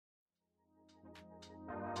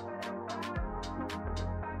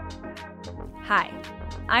Hi,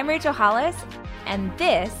 I'm Rachel Hollis, and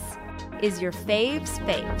this is your Fave's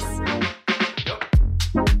Faves.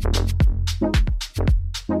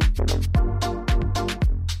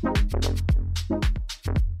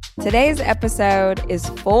 Today's episode is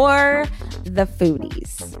for the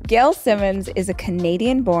foodies. Gail Simmons is a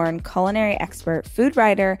Canadian-born culinary expert, food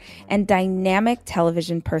writer, and dynamic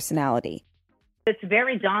television personality. It's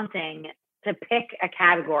very daunting to pick a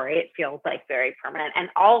category. It feels like very permanent. And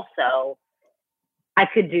also, I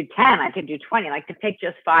could do 10, I could do 20, like to pick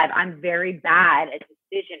just 5. I'm very bad at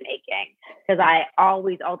decision making because I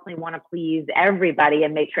always ultimately want to please everybody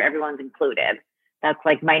and make sure everyone's included. That's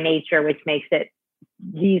like my nature, which makes it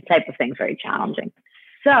these type of things very challenging.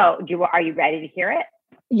 So are you ready to hear it?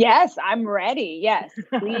 Yes, I'm ready. Yes,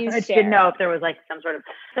 please I share. didn't know if there was like some sort of,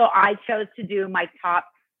 so I chose to do my top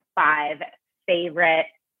 5 favorite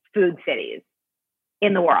food cities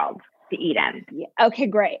in the world to eat in. Yeah. Okay,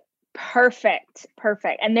 great. Perfect.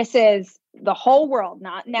 And this is the whole world,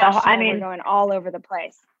 not national. We're going all over the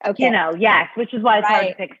place. Okay. Yes, which is why it's hard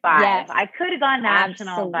to pick 5. Yes. I could have gone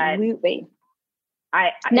national, absolutely.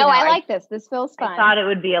 But I like this. This feels fun. I thought it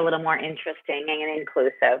would be a little more interesting and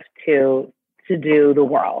inclusive to do the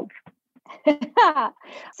world.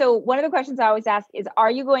 So one of the questions I always ask is, are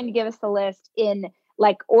you going to give us the list in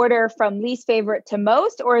like order from least favorite to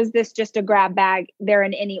most, or is this just a grab bag? They're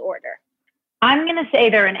in any order? I'm going to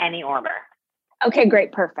say they're in any order. Okay,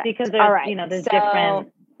 great. Perfect. Because there's, there's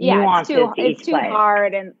different nuances it's too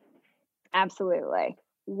hard. And absolutely.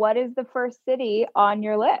 What is the first city on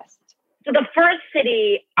your list? So the first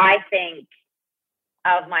city, I think,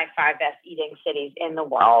 of my 5 best eating cities in the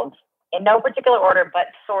world, in no particular order, but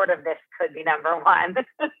sort of this could be number 1,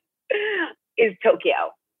 is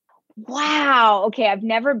Tokyo. Wow. Okay. I've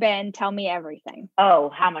never been. Tell me everything. Oh,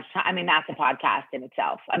 how much time? I mean, that's a podcast in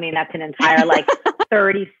itself. I mean, that's an entire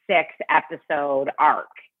 36 episode arc.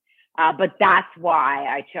 But that's why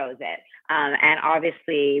I chose it. And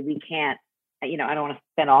obviously we can't, I don't want to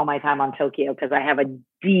spend all my time on Tokyo because I have a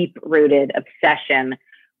deep rooted obsession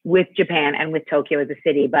with Japan and with Tokyo as a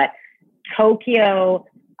city. But Tokyo,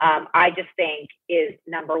 I just think is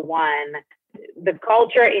number 1. The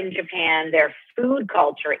culture in Japan, their food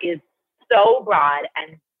culture is so broad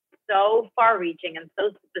and so far reaching and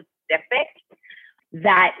so specific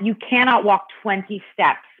that you cannot walk 20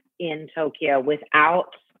 steps in Tokyo without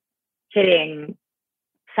hitting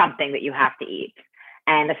something that you have to eat.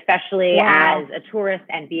 And especially as a tourist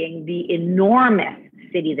and being the enormous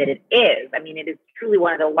city that it is. I mean, it is truly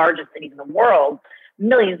one of the largest cities in the world,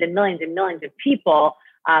 millions and millions and millions of people.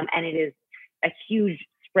 And it is a huge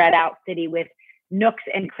spread out city with nooks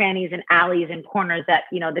and crannies and alleys and corners that,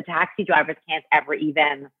 the taxi drivers can't ever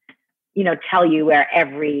even, tell you where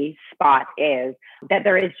every spot is, that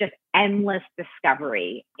there is just endless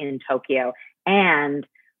discovery in Tokyo. And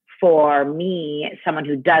for me, someone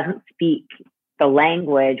who doesn't speak the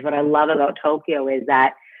language, what I love about Tokyo is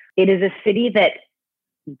that it is a city that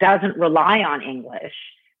doesn't rely on English.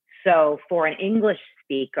 So for an English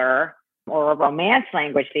speaker, or a Romance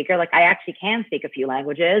language speaker, like I actually can speak a few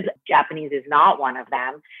languages. Japanese is not one of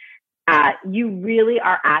them. You really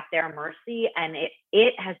are at their mercy. And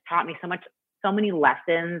it has taught me so many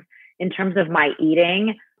lessons in terms of my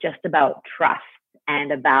eating, just about trust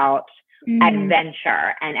and about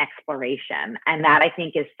adventure and exploration. And that I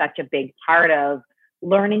think is such a big part of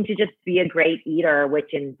learning to just be a great eater,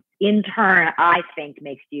 which in turn, I think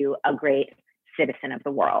makes you a great citizen of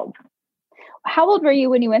the world. How old were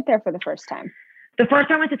you when you went there for the first time? The first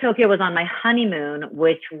time I went to Tokyo was on my honeymoon,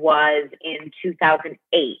 which was in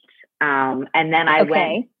 2008. And then I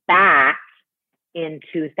went back in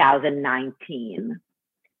 2019.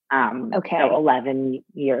 So 11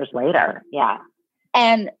 years later. Yeah.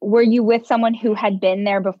 And were you with someone who had been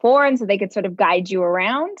there before and so they could sort of guide you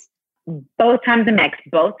around? Both times a mix.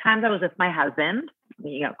 Both times I was with my husband.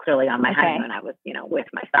 Clearly on my honeymoon, I was, with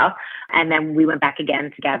myself. And then we went back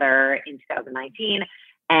again together in 2019.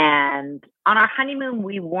 And on our honeymoon,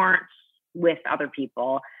 we weren't with other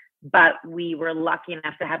people, but we were lucky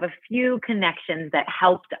enough to have a few connections that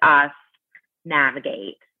helped us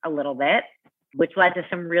navigate a little bit, which led to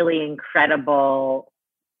some really incredible,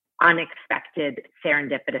 unexpected,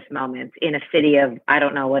 serendipitous moments in a city of, I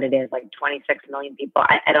don't know what it is, like 26 million people.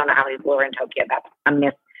 I don't know how many people are in Tokyo. That's a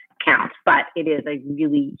miscount, but it is a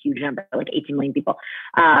really huge number, like 18 million people.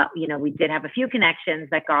 We did have a few connections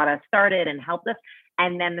that got us started and helped us.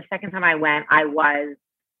 And then the second time I went, I was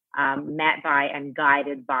met by and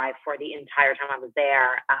guided by, for the entire time I was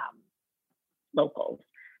there, locals.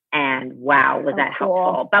 And wow, was that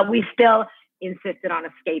helpful. But we still insisted on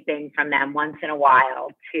escaping from them once in a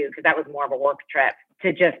while too, because that was more of a work trip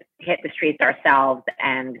to just hit the streets ourselves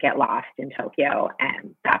and get lost in Tokyo.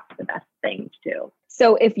 And that's the best thing to do.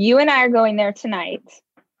 So if you and I are going there tonight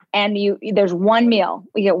and there's one meal,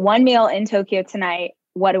 we get one meal in Tokyo tonight,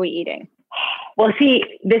 what are we eating? Well, see,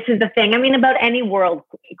 this is the thing. I mean, about any world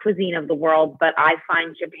cuisine of the world, but I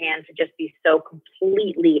find Japan to just be so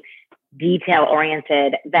completely detail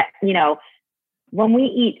oriented that, you know, when we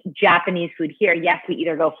eat Japanese food here, yes, we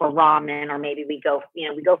either go for ramen, or maybe we go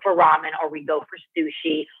for ramen, or we go for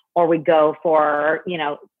sushi, or we go for, you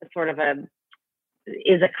know, sort of a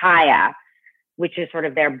izakaya, which is sort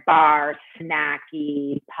of their bar,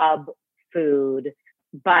 snacky, pub food.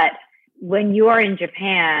 But when you are in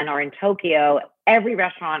Japan or in Tokyo, every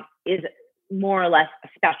restaurant is more or less a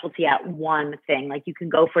specialty at one thing. Like you can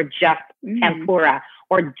go for just tempura,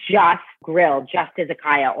 or just grill, just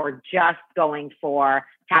izakaya, or just going for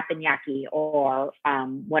teppanyaki, or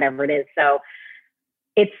whatever it is. So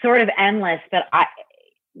it's sort of endless, but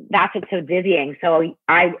that's what's so dizzying. So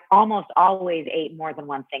I almost always ate more than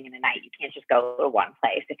one thing in a night. You can't just go to one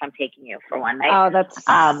place if I'm taking you for one night. Oh, that's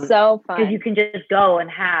so fun. Because you can just go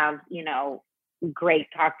and have, you know, great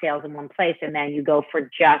cocktails in one place, and then you go for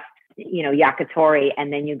just, you know, yakitori,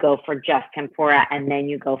 and then you go for just tempura, and then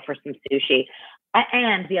you go for some sushi.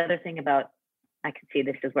 And the other thing about, I can see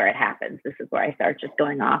this is where it happens. This is where I start just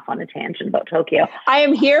going off on a tangent about Tokyo. I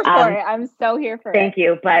am here for it. I'm so here for it. Thank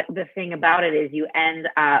you. But the thing about it is you end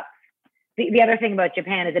up, the other thing about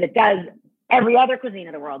Japan is that it does every other cuisine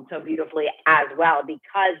of the world so beautifully as well,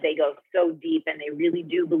 because they go so deep and they really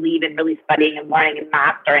do believe in really studying and learning and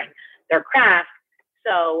mastering their craft.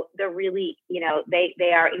 So they're really, you know,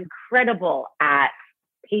 they are incredible at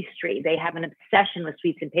pastry. They have an obsession with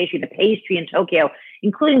sweets and pastry. The pastry in Tokyo,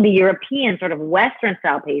 including the European sort of Western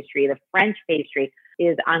style pastry, the French pastry,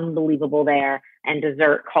 is unbelievable there, and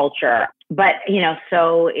dessert culture. But, you know,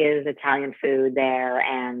 so is Italian food there,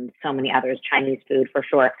 and so many others, Chinese food for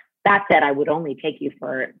sure. That said, I would only take you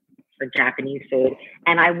for Japanese food,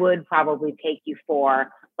 and I would probably take you for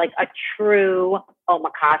like a true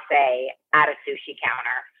omakase at a sushi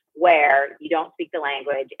counter, where you don't speak the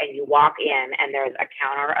language and you walk in and there's a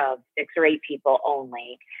counter of 6 or 8 people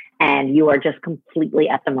only, and you are just completely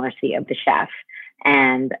at the mercy of the chef.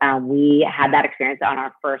 And we had that experience on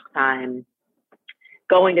our first time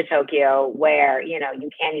going to Tokyo, where, you know, you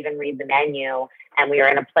can't even read the menu. And we were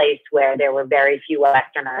in a place where there were very few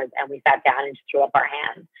Westerners, and we sat down and just threw up our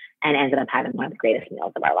hands and ended up having one of the greatest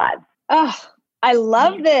meals of our lives. Oh, I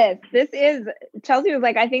love this. Chelsea was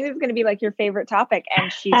like, I think this is going to be like your favorite topic.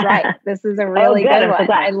 And she's right. This is a really good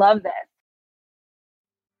one. I love this.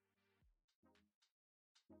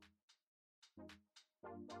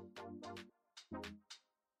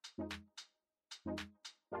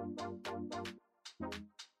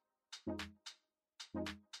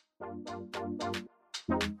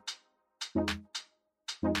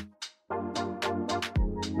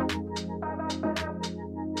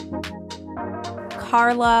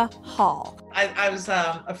 Carla Hall. I was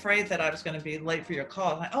afraid that I was going to be late for your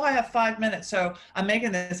call. Like, I have 5 minutes, so I'm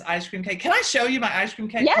making this ice cream cake. Can I show you my ice cream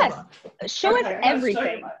cake? Yes, show us everything.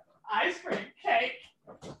 Show you my ice cream cake.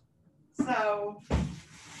 So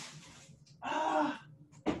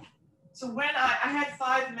when I had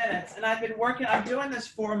 5 minutes, and I've been working. I'm doing this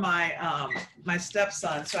for my my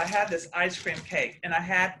stepson. So I had this ice cream cake, and I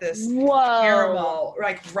had this caramel,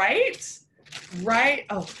 right?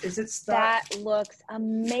 Oh, is it stuff? That looks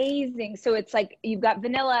amazing. So it's like you've got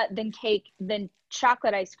vanilla, then cake, then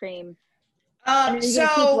chocolate ice cream. And you're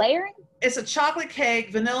gonna keep layering? It's a chocolate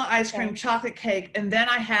cake, vanilla ice cream, chocolate cake, and then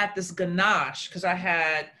I had this ganache because I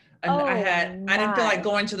didn't feel like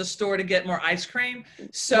going to the store to get more ice cream.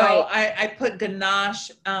 So I put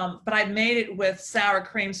ganache, but I made it with sour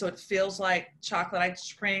cream, so it feels like chocolate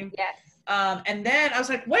ice cream. Yes. And then I was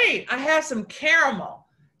like, wait, I have some caramel.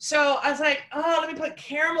 So I was like, let me put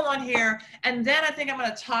caramel on here. And then I think I'm going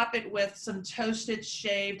to top it with some toasted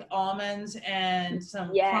shaved almonds and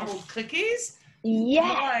some crumbled cookies.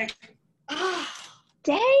 Yes.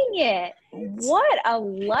 Dang it. What a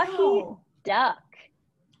lucky duck.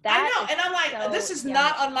 I know. And I'm like, this is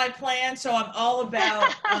not on my plan. So I'm all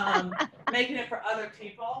about making it for other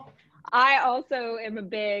people. I also am a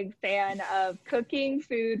big fan of cooking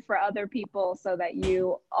food for other people so that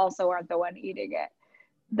you also aren't the one eating it.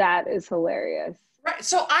 That is hilarious. Right.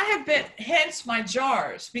 So I have been, hence my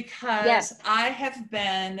jars, because I have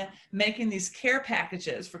been making these care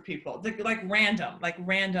packages for people, like random,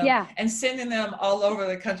 and sending them all over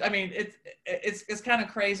the country. I mean, it's kind of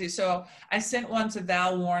crazy. So I sent one to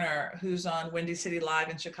Val Warner, who's on Windy City Live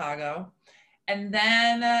in Chicago. And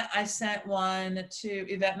then I sent one to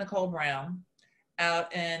Yvette Nicole Brown.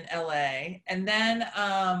 out in LA. And then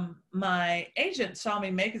my agent saw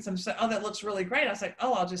me making some stuff. Oh, that looks really great. I was like,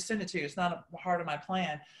 oh, I'll just send it to you. It's not a part of my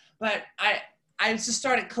plan. But I just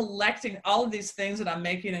started collecting all of these things that I'm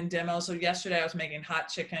making in demos. So yesterday I was making hot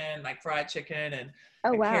chicken, like fried chicken and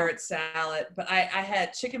carrot salad. But I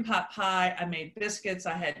had chicken pot pie. I made biscuits.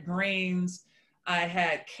 I had greens. I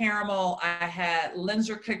had caramel. I had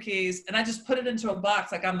Linzer cookies. And I just put it into a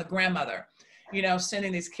box like I'm the grandmother, you know,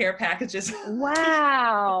 sending these care packages.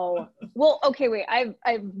 Wow. Well, okay, wait. I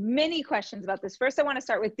have many questions about this. First, I want to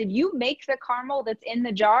start with, did you make the caramel that's in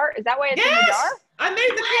the jar? Is that why it's in the jar? I made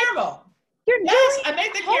the caramel. I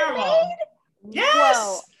made the caramel.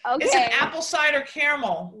 Yes. Whoa. Okay. It's an apple cider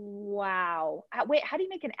caramel. Wow. Wait, how do you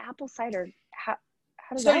make an apple cider? How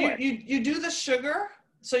does that work? You do the sugar.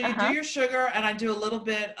 So you do your sugar, and I do a little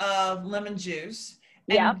bit of lemon juice.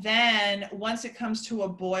 And then once it comes to a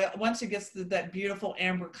boil, once it gets that beautiful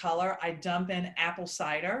amber color, I dump in apple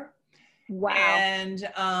cider. Wow. And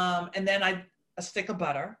then a stick of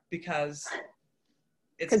butter because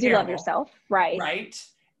you love yourself. Right. Right.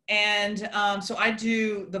 And so I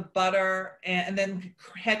do the butter and then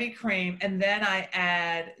heavy cream, and then I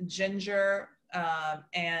add ginger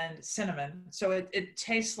and cinnamon. So it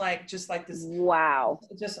tastes like just like this. Wow.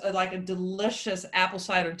 Just like a delicious apple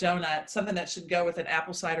cider donut, something that should go with an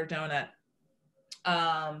apple cider donut.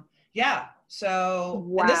 So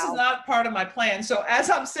and this is not part of my plan. So as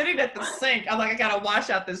I'm sitting at the sink, I'm like, I got to wash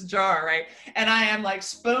out this jar, right? And I am like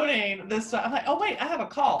spooning this. I'm like, oh wait, I have a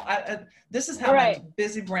call. This is how my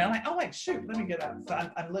busy brain. I'm like, oh wait, shoot, let me get up.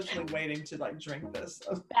 So I'm literally waiting to like drink this.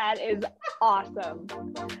 That is awesome.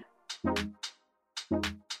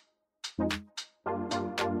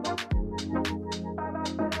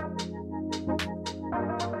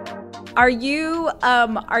 Are you,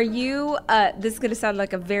 this is going to sound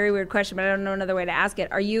like a very weird question, but I don't know another way to ask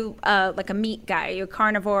it. Are you like a meat guy? Are you a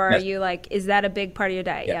carnivore? Yes. Are you like, is that a big part of your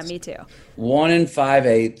diet? Yes. Yeah, me too. 1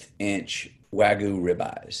 5/8 inch Wagyu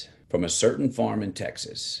ribeyes from a certain farm in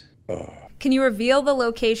Texas. Oh. Can you reveal the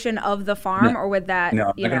location of the farm, or would that,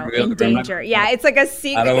 endanger? Yeah, it's like a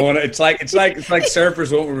secret. I don't want to. It's like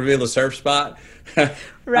surfers won't reveal the surf spot.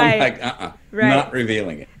 Right. I'm like, right. Not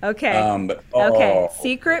revealing it. Okay.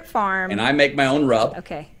 Secret farm. And I make my own rub.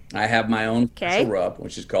 Okay. I have my own special rub,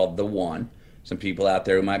 which is called the One. Some people out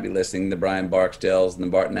there who might be listening, the Brian Barksdells and the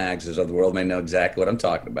Barton Aggses of the world may know exactly what I'm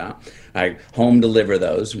talking about. I home deliver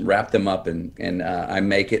those, wrap them up, and I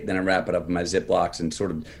make it. Then I wrap it up in my Ziplocs and sort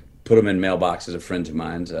of put them in mailboxes of friends of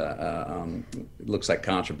mine's. It looks like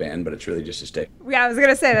contraband, but it's really just a steak. Yeah, I was going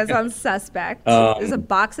to say, that sounds suspect. There's a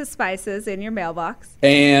box of spices in your mailbox.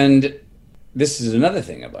 And this is another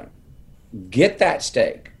thing I've learned. Get that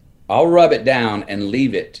steak. I'll rub it down and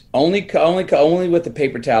leave it only with the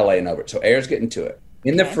paper towel laying over it, so air's getting to it.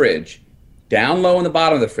 In the fridge, down low in the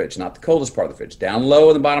bottom of the fridge, not the coldest part of the fridge, down low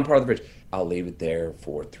in the bottom part of the fridge. I'll leave it there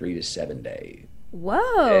for 3 to 7 days.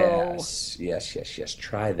 Whoa. Yes.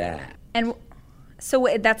 Try that. And so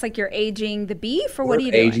that's like you're aging the beef, or what are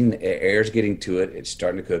you doing? The air's getting to it. It's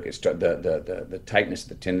starting to cook. The tightness of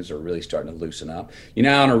the tendons are really starting to loosen up. You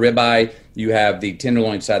know, on a ribeye, you have the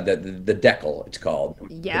tenderloin side, the deckle, it's called.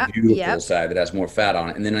 Yeah. The beautiful side that has more fat on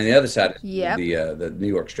it. And then on the other side, the New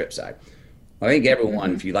York strip side. I think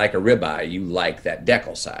everyone, if you like a ribeye, you like that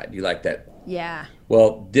deckle side. You like that. Yeah.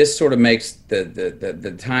 Well, this sort of makes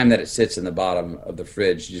the time that it sits in the bottom of the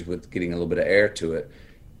fridge, just with getting a little bit of air to it,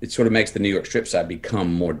 it sort of makes the New York strip side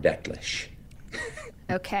become more decklish.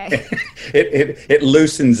 Okay. it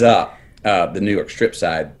loosens up the New York strip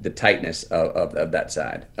side, the tightness of that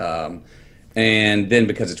side. And then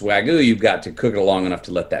because it's Wagyu, you've got to cook it long enough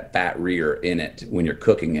to let that fat rear in it when you're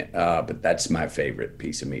cooking it. But that's my favorite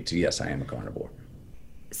piece of meat. So yes, I am a carnivore.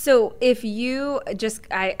 So if you just,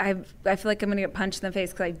 I feel like I'm going to get punched in the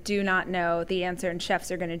face because I do not know the answer, and chefs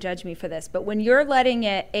are going to judge me for this. But when you're letting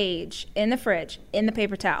it age in the fridge, in the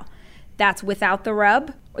paper towel, that's without the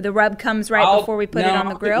rub? Or the rub comes before we put it on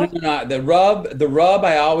the grill? No. The rub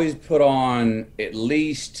I always put on at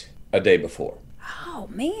least a day before. Oh,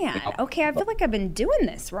 man. Okay, I feel like I've been doing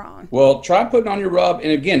this wrong. Well, try putting on your rub.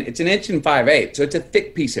 And again, it's 1 5/8, so it's a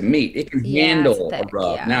thick piece of meat. It can handle a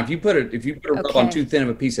rub. Yeah. Now, if you put a rub on too thin of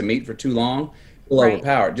a piece of meat for too long, it'll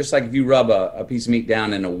overpower it. Just like if you rub a piece of meat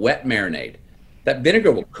down in a wet marinade, that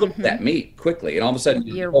vinegar will cook that meat quickly, and all of a sudden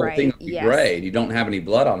the whole thing will be gray. You don't have any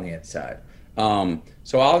blood on the inside.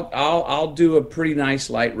 So I'll do a pretty nice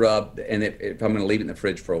light rub, and if I'm going to leave it in the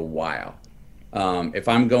fridge for a while, if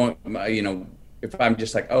I'm going, if I'm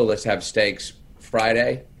just like, oh, let's have steaks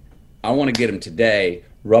Friday, I want to get them today,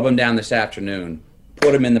 rub them down this afternoon,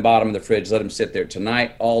 put them in the bottom of the fridge, let them sit there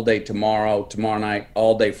tonight, all day tomorrow night,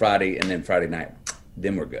 all day Friday, and then Friday night,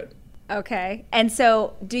 then we're good. Okay. And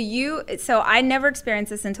so so I never experienced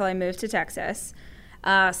this until I moved to Texas.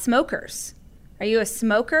 Smokers. Are you a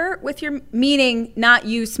smoker with your, meaning not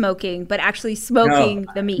you smoking, but actually smoking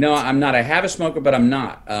the meat? No, I'm not. I have a smoker, but I'm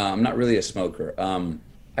not. I'm not really a smoker.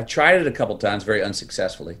 I've tried it a couple times, very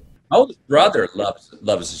unsuccessfully. My oldest brother loves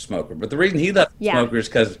a smoker, but the reason he loves a smoker is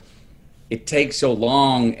because it takes so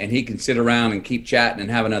long, and he can sit around and keep chatting and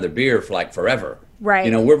have another beer for like forever. Right.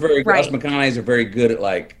 You know, we're very us McConaughey's are very good at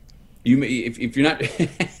like, if you're not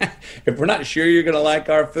if we're not sure you're gonna like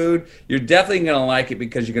our food, you're definitely gonna like it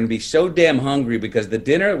because you're gonna be so damn hungry, because the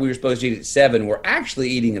dinner we were supposed to eat at 7, we're actually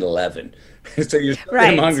eating at 11. So you're so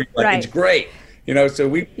damn hungry, like it's great. You know,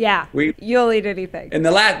 so you'll eat anything. And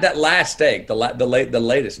that last steak, the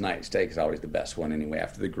latest night steak is always the best one anyway,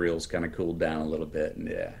 after the grill's kind of cooled down a little bit.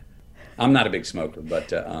 And I'm not a big smoker, but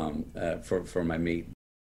for my meat.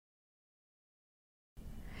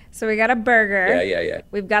 So we got a burger. Yeah.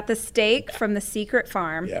 We've got the steak from the Secret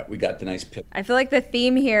Farm. Yeah, we got the nice pickle. I feel like the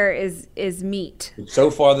theme here is meat. So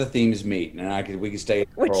far, the theme is meat, and we can stay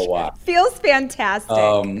for a while. Feels fantastic.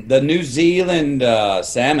 The New Zealand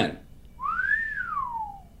salmon.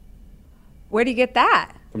 Where do you get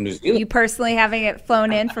that? From New Zealand. You personally having it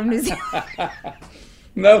flown in from New Zealand?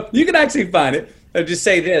 No, you can actually find it. I'll just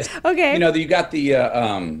say this. Okay. You know, you got the,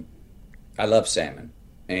 I love salmon.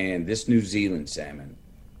 And this New Zealand salmon,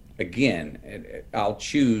 again,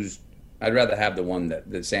 I'd rather have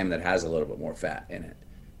the salmon that has a little bit more fat in it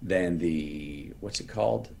than the, what's it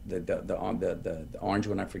called? The orange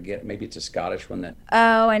one, I forget. Maybe it's a Scottish one that.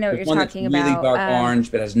 Oh, I know what you're talking about. Really dark orange,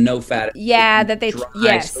 but has no fat. Yeah,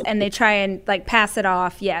 and they try and like pass it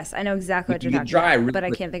off. Yes, I know exactly what you're talking about, but I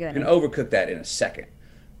can't think of it. You can overcook that in a second.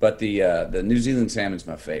 But the New Zealand salmon's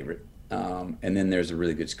my favorite. And then there's a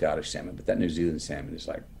really good Scottish salmon, but that New Zealand salmon is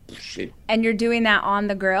like shit. And you're doing that on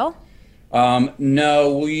the grill?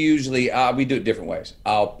 No, we usually we do it different ways.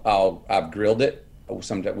 I've grilled it.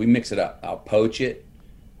 Sometimes we mix it up. I'll poach it.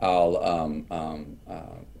 I'll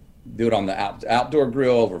do it on the outdoor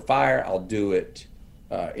grill over fire. I'll do it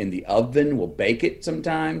in the oven. We'll bake it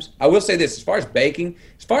sometimes. I will say this: as far as baking,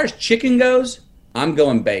 as far as chicken goes, I'm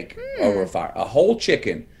going bake over fire. A whole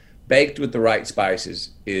chicken baked with the right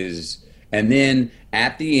spices and then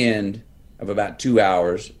at the end of about 2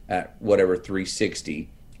 hours at whatever 360,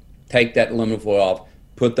 take that aluminum foil off,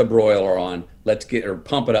 put the broiler on,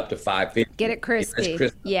 pump it up to 550. Get it crispy.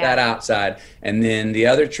 That outside. And then the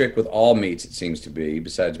other trick with all meats, it seems to be,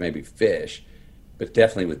 besides maybe fish, but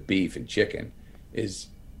definitely with beef and chicken, is,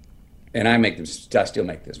 and I still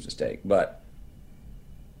make this mistake, but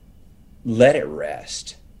let it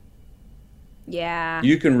rest. Yeah.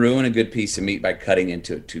 You can ruin a good piece of meat by cutting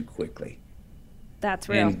into it too quickly. That's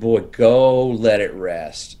real. And boy, go let it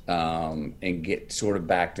rest and get sort of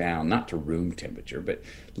back down, not to room temperature, but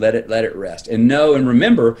let it rest. And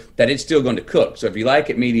remember that it's still going to cook. So if you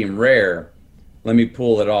like it medium rare, let me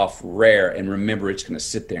pull it off rare and remember it's going to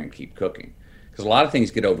sit there and keep cooking. Because a lot of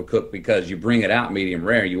things get overcooked because you bring it out medium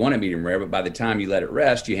rare, you want it medium rare, but by the time you let it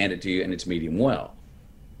rest, you hand it to you and it's medium well.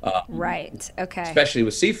 Right. Okay. Especially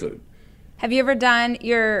with seafood. Have you ever done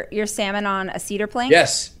your salmon on a cedar plank?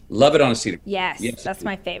 Yes. Love it on a cedar. Yes, that's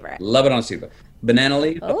my favorite. Love it on a cedar. Banana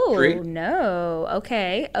leaf. Oh, no.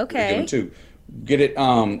 Okay. Too. Get it,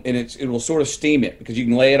 and it will sort of steam it because you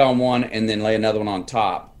can lay it on one and then lay another one on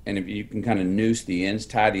top. And if you can kind of noose the ends,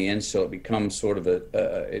 tie the ends so it becomes sort of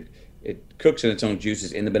it cooks in its own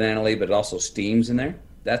juices in the banana leaf, but it also steams in there.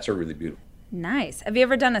 That's a really beautiful. Nice. Have you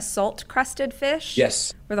ever done a salt-crusted fish?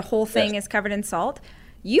 Yes. Where the whole thing is covered in salt?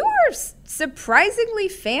 You are surprisingly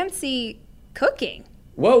fancy cooking.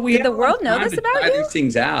 Well, did the world know this about you? These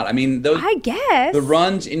things out. I mean, I guess the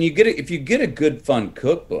runs, and if you get a good fun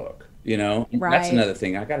cookbook, that's another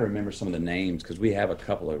thing. I got to remember some of the names because we have a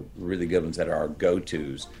couple of really good ones that are our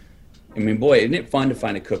go-tos. I mean, boy, isn't it fun to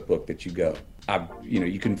find a cookbook that you go,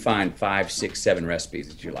 you can find 5, 6, 7 recipes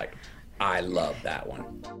that you're like, I love that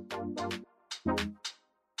one.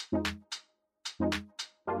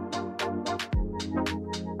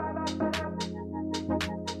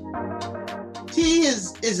 Tea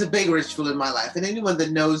is a big ritual in my life, and anyone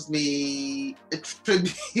that knows me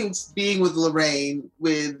attributes being with Lorraine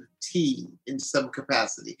with tea in some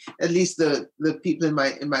capacity. At least the people in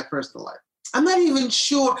my personal life. I'm not even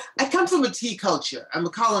sure. I come from a tea culture. I'm a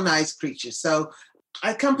colonized creature, so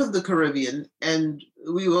I come from the Caribbean, and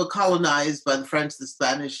we were colonized by the French, the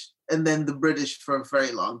Spanish, and then the British for a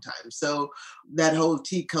very long time. So that whole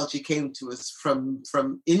tea culture came to us from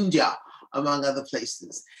India, among other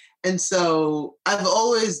places. And so I've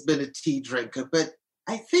always been a tea drinker, but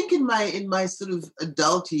I think in my sort of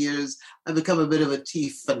adult years, I've become a bit of a tea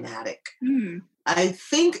fanatic. I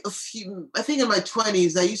think in my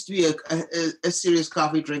 20s, I used to be a serious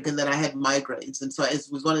coffee drinker, and then I had migraines. And so it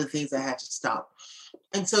was one of the things I had to stop.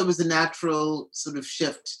 And so it was a natural sort of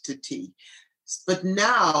shift to tea. But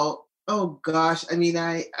now, oh gosh, I mean,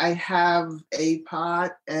 I have a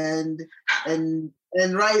pot and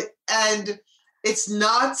it's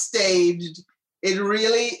not staged. It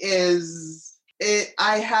really is.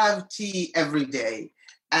 I have tea every day,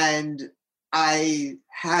 and I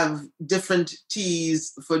have different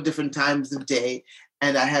teas for different times of day,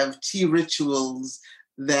 and I have tea rituals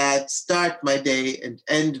that start my day and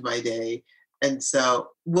end my day. And so,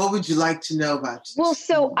 what would you like to know about tea? Well,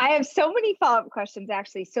 so I have so many follow-up questions,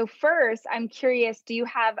 actually. So first, I'm curious, do you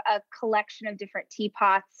have a collection of different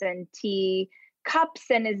teapots and tea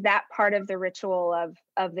cups? And is that part of the ritual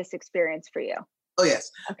of this experience for you? Oh,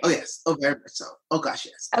 yes. Okay. Oh, yes. Oh, very much so. Oh, gosh,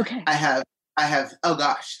 yes. Okay. I have, oh,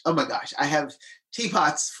 gosh. Oh, my gosh. I have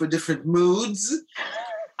teapots for different moods.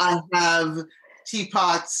 I have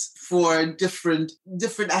teapots for different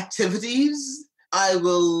activities. I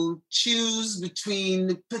will choose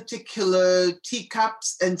between particular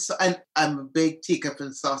teacups, and I'm a big teacup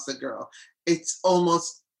and saucer girl. It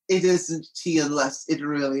isn't tea unless it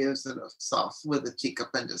really is in a sauce with a teacup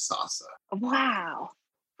and a saucer. Wow.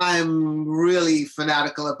 I'm really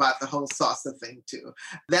fanatical about the whole saucer thing too.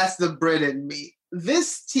 That's the Brit in me.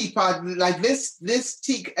 This teapot, like this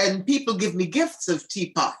tea, and people give me gifts of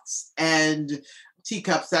teapots and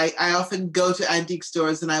teacups. I often go to antique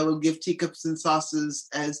stores and I will give teacups and saucers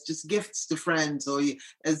as just gifts to friends, or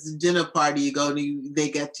as a dinner party you go and they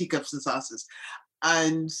get teacups and saucers.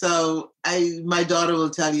 And so my daughter will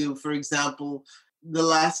tell you, for example, the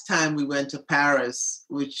last time we went to Paris,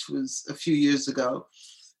 which was a few years ago,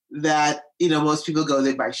 that, most people go,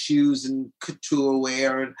 they buy shoes and couture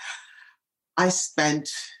wear. And I spent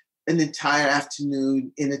an entire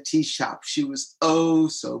afternoon in a tea shop. She was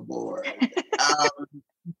so bored.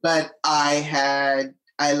 But I had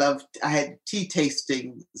tea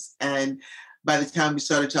tastings, and by the time we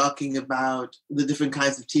started talking about the different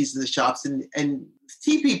kinds of teas in the shops, and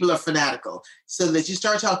tea people are fanatical, so that you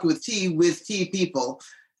start talking with tea people,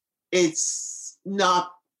 it's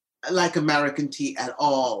not like American tea at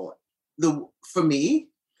all. For me,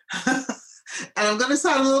 and I'm going to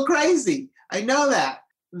sound a little crazy. I know that.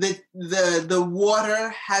 The water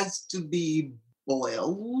has to be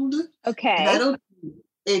boiled. Okay. And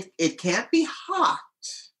it can't be hot.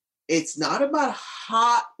 It's not about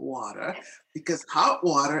hot water, because hot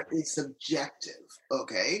water is subjective,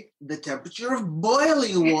 okay? The temperature of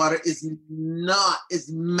boiling water is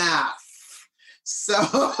math. So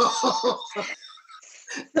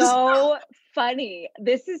funny.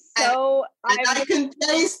 This is so... I can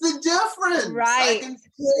taste the difference. Right. I can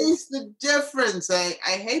taste the difference. I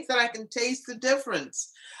hate that I can taste the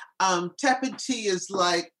difference. Tepid tea is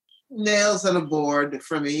like nails on a board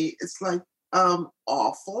for me. It's like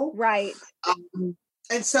awful. Right.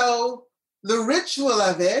 And so the ritual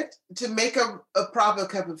of it, to make a proper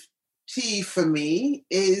cup of tea for me,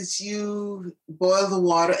 is you boil the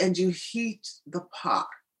water and you heat the pot.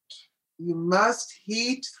 You must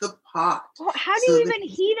heat the pot. Well, how do you even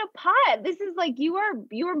heat a pot? This is like, you are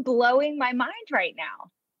blowing my mind right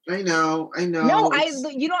now. I know. No,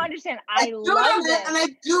 you don't understand. I love it. And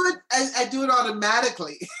I do it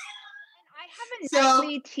automatically. I have a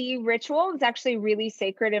nightly tea ritual. It's actually really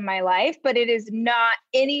sacred in my life, but it is not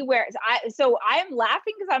anywhere. So I'm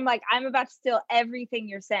laughing because I'm about to steal everything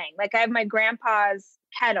you're saying. Like, I have my grandpa's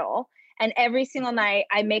kettle, and every single night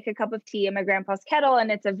I make a cup of tea in my grandpa's kettle,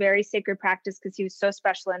 and it's a very sacred practice because he was so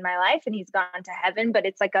special in my life and he's gone to heaven. But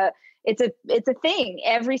it's a thing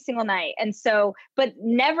every single night. And so, but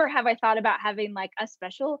never have I thought about having like a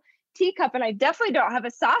special teacup, and I definitely don't have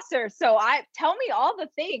a saucer. So tell me all the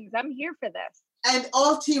things. I'm here for this. And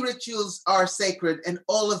all tea rituals are sacred, and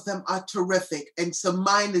all of them are terrific. And so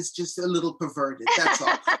mine is just a little perverted. That's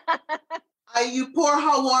all. You pour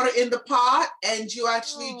hot water in the pot, and you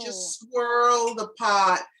actually just swirl the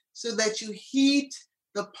pot so that you heat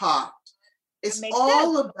the pot. It's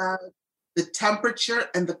all about the temperature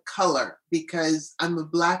and the color, because I'm a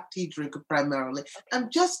black tea drinker primarily. I'm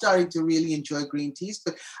just starting to really enjoy green teas,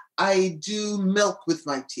 but I do milk with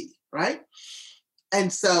my tea, right?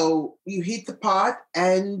 And so you heat the pot,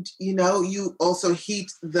 and you also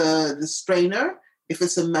heat the strainer, if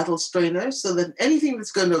it's a metal strainer, so that anything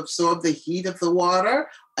that's going to absorb the heat of the water,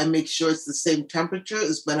 I make sure it's the same temperature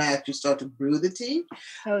as when I actually start to brew the tea.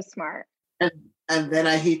 So smart. And then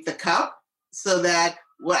I heat the cup so that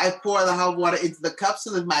when I pour the hot water into the cup,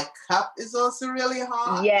 so that my cup is also really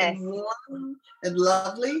hot and warm and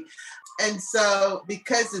lovely. And so,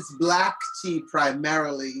 because it's black tea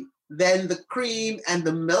primarily, then the cream and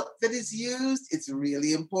the milk that is used, it's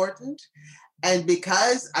really important. And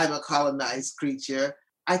because I'm a colonized creature,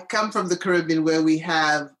 I come from the Caribbean where we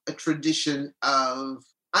have a tradition of,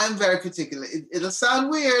 I'm very particular. It'll sound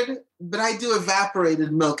weird, but I do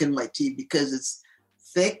evaporated milk in my tea because it's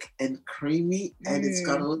thick and creamy and it's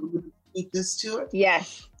got a little bit of sweetness to it.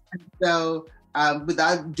 Yes. So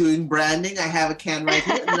without doing branding, I have a can right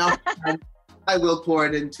here. And I will pour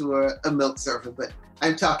it into a milk server, but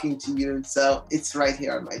I'm talking to you, so it's right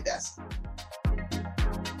here on my desk.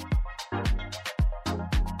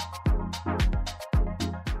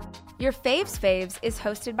 Your Faves is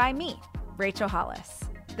hosted by me, Rachel Hollis.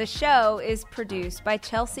 The show is produced by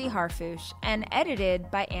Chelsea Harfouche and edited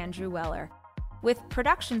by Andrew Weller, with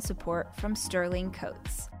production support from Sterling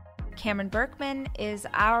Coates. Cameron Berkman is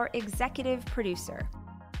our executive producer.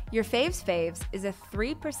 Your Faves is a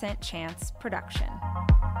 3% chance production.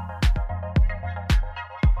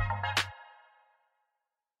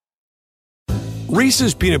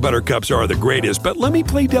 Reese's peanut butter cups are the greatest, but let me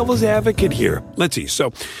play devil's advocate here. Let's see.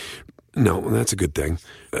 So, no, that's a good thing.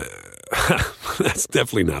 That's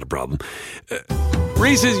definitely not a problem.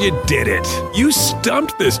 Reese's, you did it. You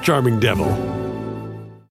stumped this charming devil.